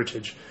Irish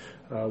heritage,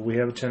 we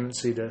have a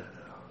tendency to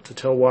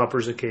tell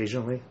whoppers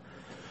occasionally,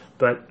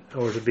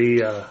 or to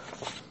be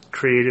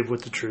creative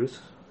with the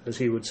truth, as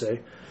he would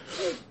say.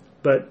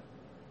 But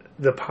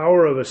the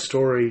power of a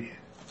story,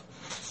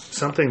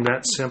 something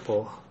that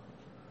simple,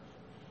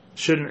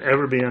 shouldn't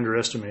ever be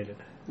underestimated.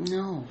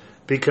 No.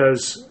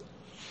 Because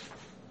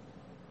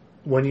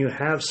when you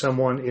have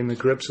someone in the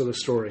grips of a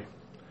story,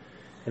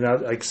 and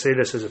I can say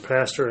this as a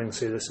pastor, I can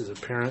say this as a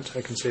parent,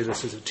 I can say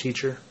this as a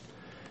teacher,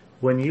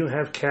 when you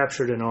have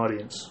captured an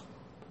audience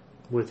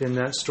within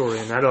that story,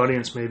 and that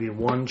audience may be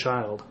one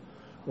child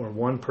or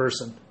one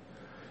person,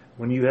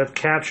 when you have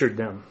captured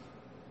them,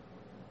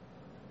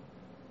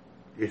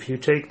 if you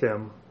take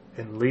them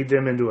and lead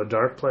them into a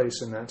dark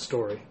place in that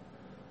story,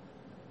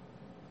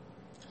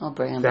 I'll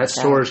bring them that back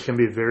story out. can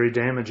be very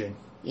damaging.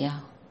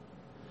 Yeah.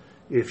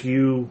 If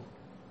you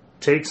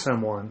take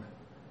someone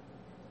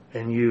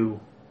and you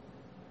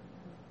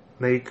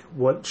make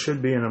what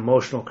should be an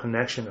emotional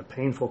connection a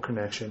painful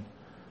connection,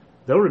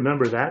 they'll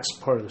remember that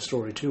part of the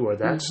story too, or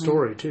that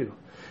story too.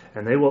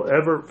 And they will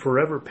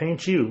forever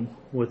paint you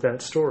with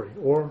that story,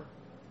 or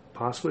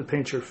possibly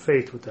paint your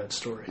faith with that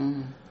story.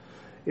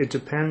 It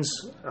depends.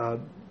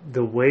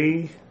 The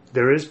way,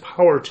 there is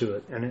power to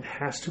it, and it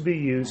has to be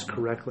used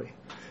correctly.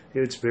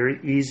 It's very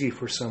easy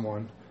for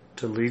someone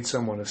to lead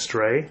someone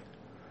astray.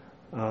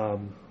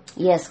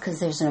 Yes, because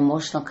there's an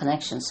emotional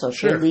connection. So if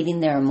Sure. you're leading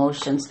their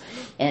emotions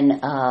in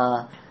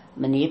a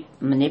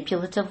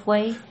manipulative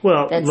way,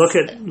 Well,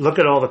 look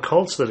at all the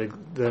cults that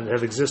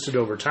have existed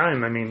over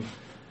time.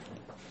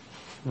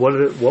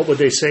 What would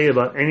they say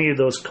about any of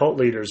those cult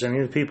leaders? Any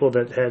of the people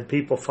that had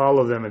people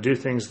follow them and do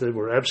things that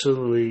were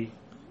absolutely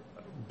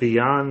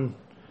beyond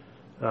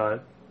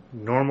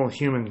normal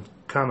human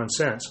common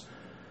sense?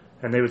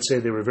 And they would say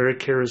they were very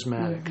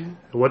charismatic.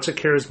 What's a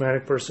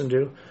charismatic person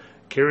do?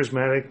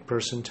 Charismatic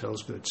person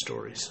tells good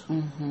stories.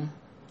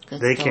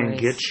 They can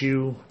get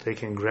you, they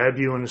can grab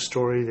you in a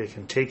story, they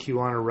can take you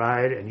on a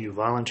ride, and you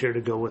volunteer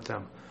to go with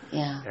them.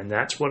 Yeah. And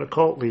that's what a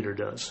cult leader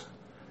does.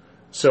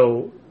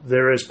 So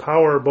there is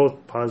power,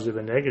 both positive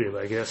and negative,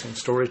 I guess, in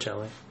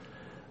storytelling.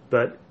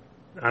 But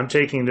I'm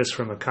taking this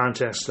from a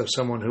context of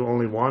someone who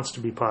only wants to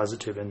be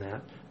positive in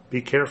that.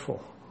 Be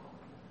careful.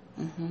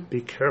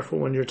 Be careful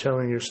when you're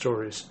telling your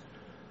stories.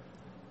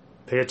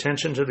 Pay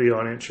attention to the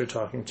audience you're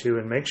talking to,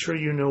 and make sure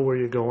you know where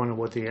you're going and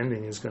what the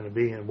ending is going to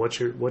be, and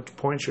what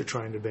points you're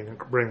trying to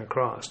bring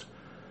across.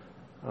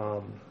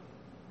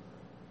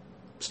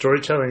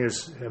 Storytelling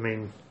is,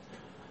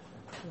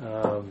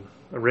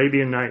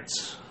 Arabian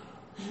Nights.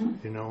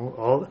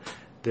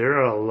 There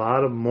are a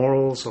lot of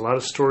morals, a lot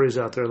of stories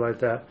out there like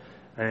that.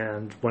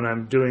 And when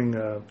I'm doing,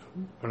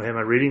 when I had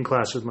my reading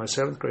class with my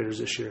 7th graders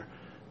this year,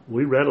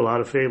 we read a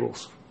lot of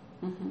fables,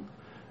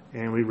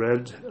 and we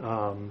read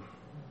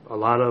a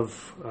lot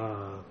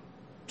of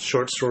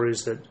short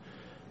stories that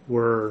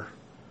were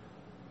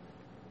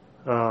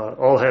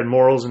all had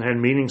morals and had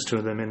meanings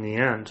to them in the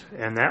end.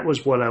 And that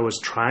was what I was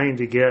trying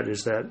to get,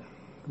 is that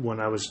when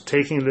I was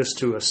taking this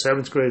to a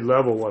 7th grade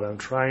level, what I'm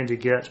trying to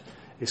get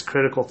is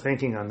critical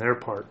thinking on their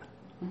part.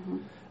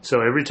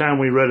 So every time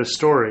we read a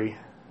story,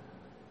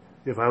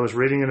 if I was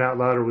reading it out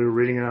loud or we were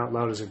reading it out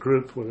loud as a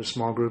group, whether a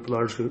small group,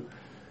 large group,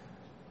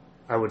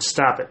 I would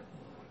stop it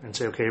and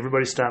say, okay,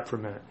 everybody stop for a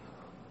minute.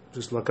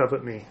 Just look up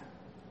at me.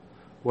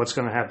 What's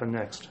going to happen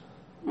next?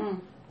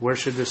 Where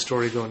should this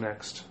story go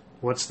next?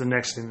 What's the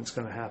next thing that's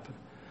going to happen?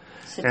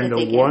 So and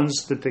the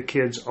ones that the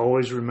kids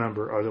always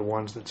remember are the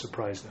ones that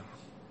surprise them.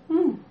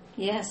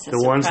 Yes.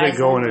 The ones that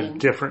go in a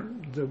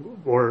different,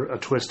 or a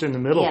twist in the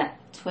middle. Yeah,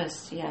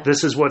 twist, yeah.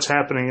 This is what's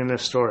happening in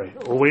this story.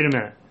 Oh, wait a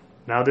minute.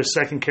 Now this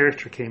second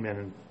character came in,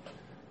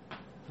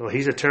 and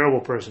he's a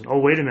terrible person. Oh,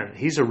 wait a minute.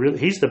 He's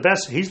the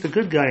best. He's the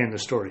good guy in the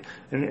story.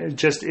 And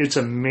it's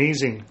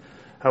amazing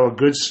how a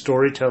good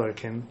storyteller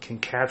can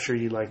capture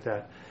you like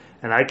that.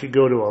 And I could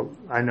go to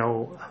I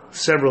know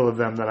several of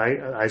them that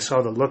I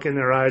saw the look in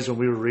their eyes when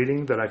we were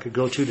reading, that I could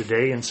go to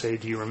today and say,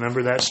 do you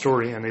remember that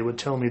story? And they would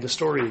tell me the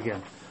story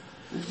again.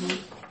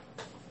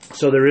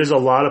 So there is a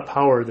lot of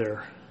power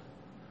there.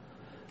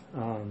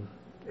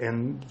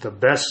 And the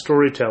best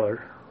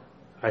storyteller,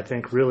 I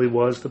think, really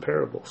was the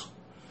parables.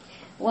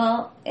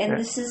 Well, and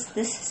this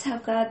is how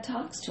God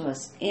talks to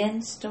us,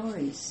 in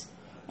stories.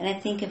 And I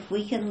think if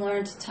we can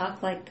learn to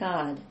talk like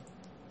God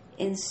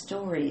in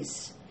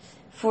stories,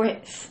 for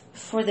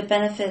the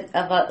benefit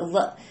of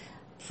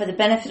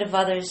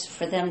others,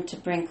 for them to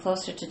bring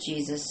closer to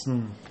Jesus,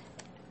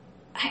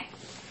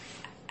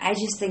 I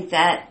just think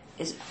that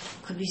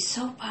could be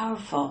so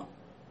powerful,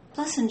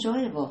 plus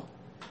enjoyable.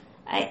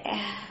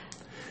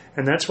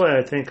 And that's why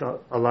I think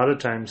a lot of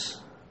times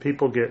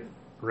people get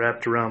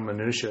wrapped around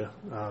minutia.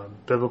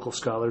 Biblical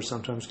scholars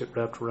sometimes get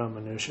wrapped around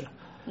minutia.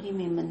 What do you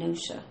mean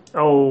minutia?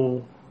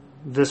 Oh,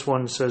 this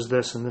one says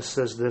this, and this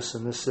says this,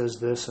 and this says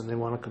this, and they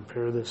want to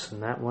compare this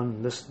and that one,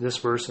 and this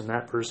verse and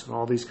that verse, and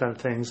all these kind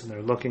of things, and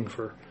they're looking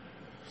for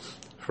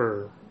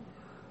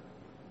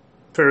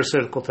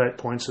pharisaical type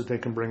points that they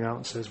can bring out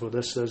and says, well,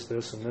 this says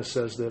this, and this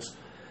says this.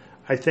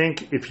 I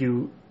think if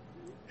you,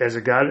 as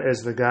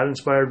the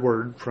God-inspired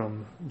word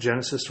from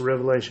Genesis to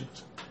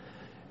Revelations,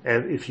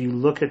 and if you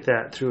look at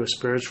that through a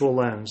spiritual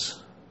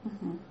lens,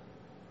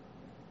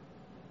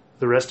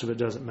 the rest of it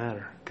doesn't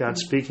matter.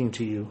 God's speaking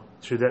to you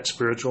through that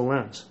spiritual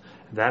lens.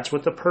 That's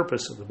what the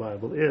purpose of the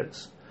Bible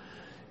is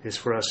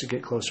for us to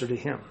get closer to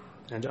Him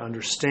and to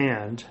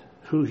understand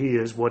who He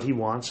is, what He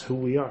wants, who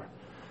we are.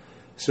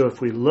 So if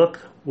we look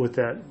with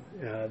that,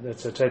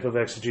 that's a type of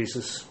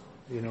exegesis,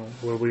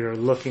 where we are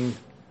looking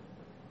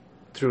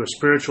through a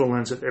spiritual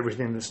lens at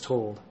everything that's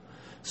told.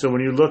 So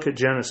when you look at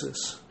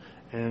Genesis,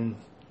 and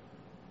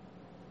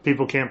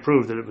people can't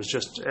prove that it was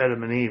just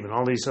Adam and Eve and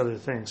all these other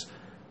things,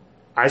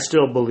 I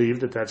still believe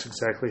that that's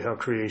exactly how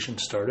creation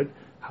started.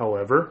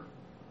 However,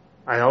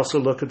 I also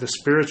look at the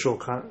spiritual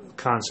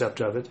concept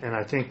of it, and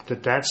I think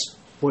that that's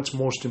what's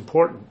most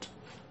important.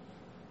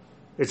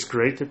 It's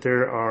great that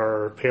there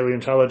are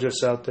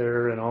paleontologists out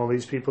there and all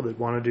these people that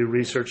want to do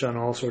research on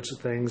all sorts of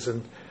things,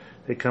 and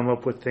they come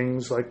up with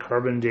things like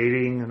carbon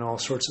dating and all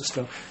sorts of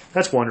stuff.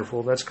 That's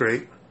wonderful. That's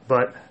great.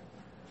 But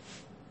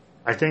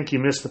I think you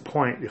miss the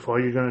point if all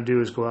you're going to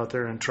do is go out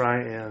there and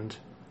try and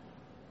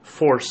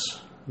force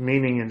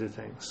meaning into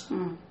things.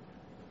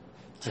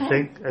 I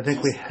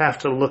think we have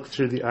to look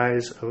through the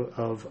eyes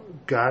of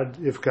God.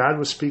 If God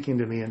was speaking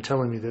to me and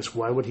telling me this,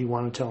 why would He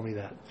want to tell me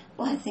that?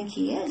 Well, I think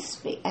He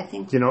is. I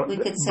think we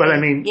could say.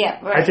 But yeah,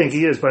 right. I think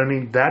He is. But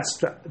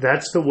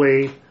that's the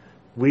way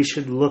we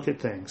should look at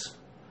things.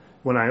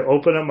 When I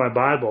open up my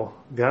Bible,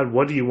 God,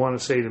 what do you want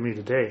to say to me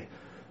today?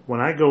 When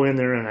I go in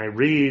there and I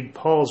read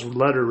Paul's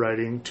letter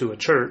writing to a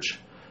church,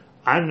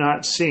 I'm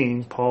not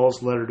seeing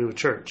Paul's letter to a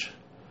church.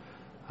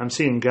 I'm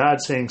seeing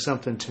God saying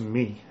something to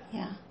me.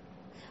 Yeah.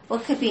 Well,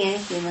 it could be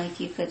anything. Like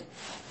you could,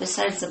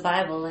 besides the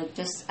Bible, like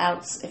just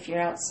if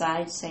you're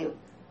outside, say,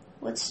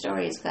 what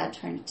story is God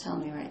trying to tell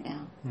me right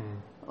now?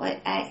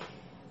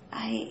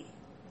 I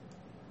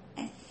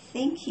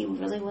think He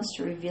really wants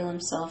to reveal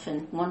Himself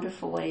in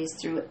wonderful ways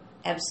through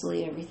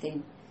absolutely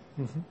everything.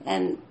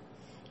 And,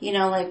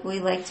 like we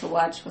like to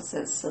watch, what's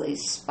that silly,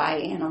 spy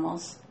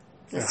animals?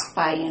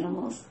 Spy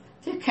animals.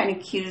 They're kind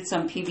of cute. It's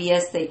on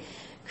PBS. They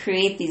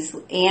create these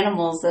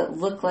animals that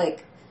look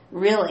like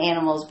real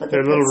animals, but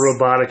they're little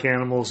robotic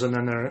animals, and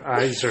then their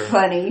eyes are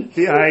funny.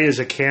 The eye is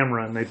a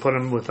camera, and they put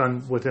them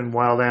within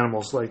wild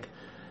animals. Like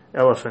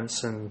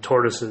elephants and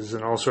tortoises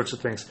and all sorts of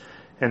things,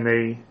 and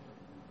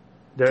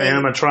they're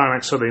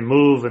animatronic, so they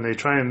move and they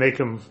try and make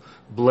them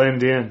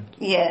blend in.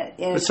 Yeah.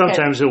 But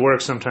sometimes it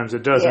works, sometimes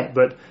it doesn't.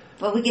 Yeah.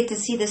 But we get to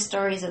see the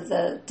stories of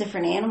the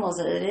different animals,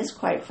 and it is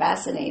quite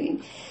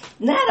fascinating.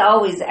 Not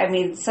always. I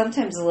mean,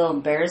 sometimes a little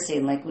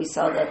embarrassing. Like we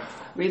saw the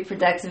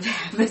reproductive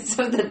habits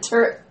of the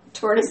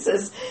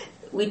tortoises.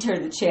 We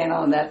turned the channel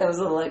on that. That was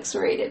a little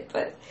X-rated,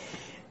 but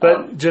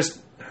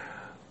just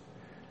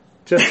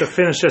to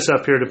finish this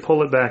up here, to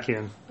pull it back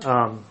in.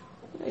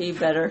 You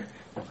better.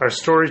 Our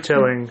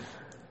storytelling,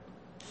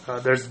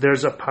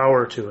 there's a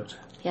power to it.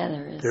 Yeah,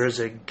 there is. There is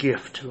a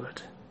gift to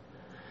it.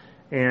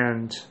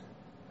 And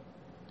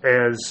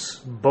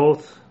as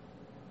both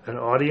an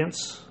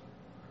audience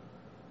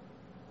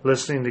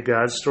listening to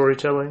God's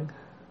storytelling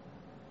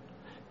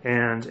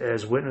and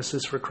as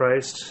witnesses for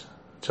Christ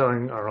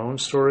telling our own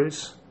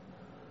stories,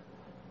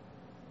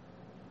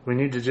 we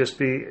need to just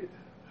be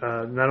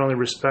not only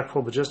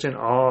respectful but just in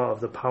awe of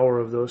the power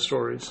of those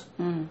stories,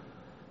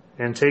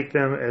 and take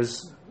them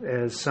as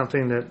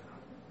something that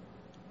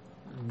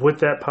with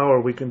that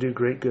power we can do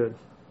great good.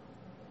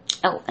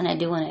 Oh, and I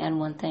do want to add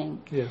one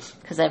thing. Yes.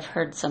 Because I've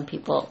heard some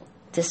people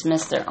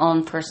dismiss their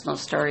own personal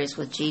stories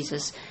with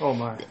Jesus. Oh,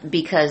 my.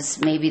 Because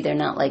maybe they're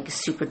not like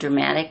super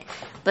dramatic.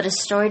 But a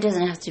story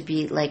doesn't have to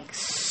be like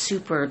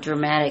super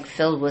dramatic,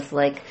 filled with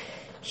like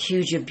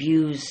huge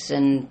abuse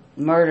and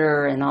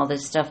murder and all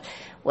this stuff.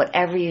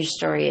 Whatever your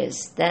story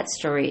is, that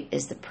story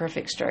is the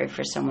perfect story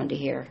for someone to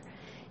hear.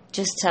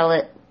 Just tell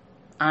it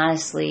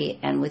honestly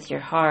and with your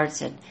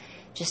hearts, and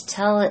just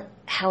tell it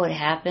how it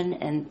happened,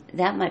 and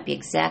that might be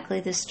exactly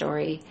the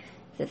story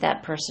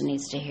that person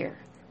needs to hear.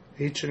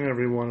 Each and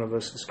every one of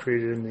us is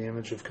created in the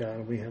image of God,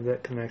 and we have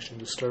that connection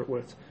to start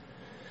with.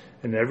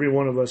 And every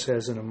one of us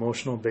has an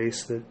emotional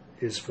base that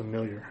is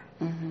familiar.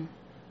 Mm-hmm.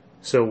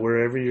 So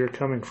wherever you're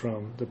coming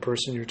from, the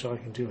person you're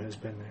talking to has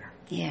been there.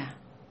 Yeah.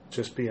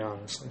 Just be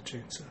honest, like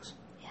Jane says.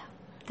 Yeah.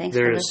 Thanks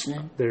for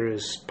listening. There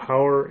is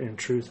power in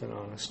truth and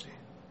honesty.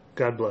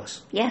 God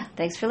bless. Yeah.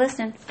 Thanks for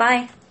listening.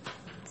 Bye.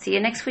 See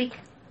you next week.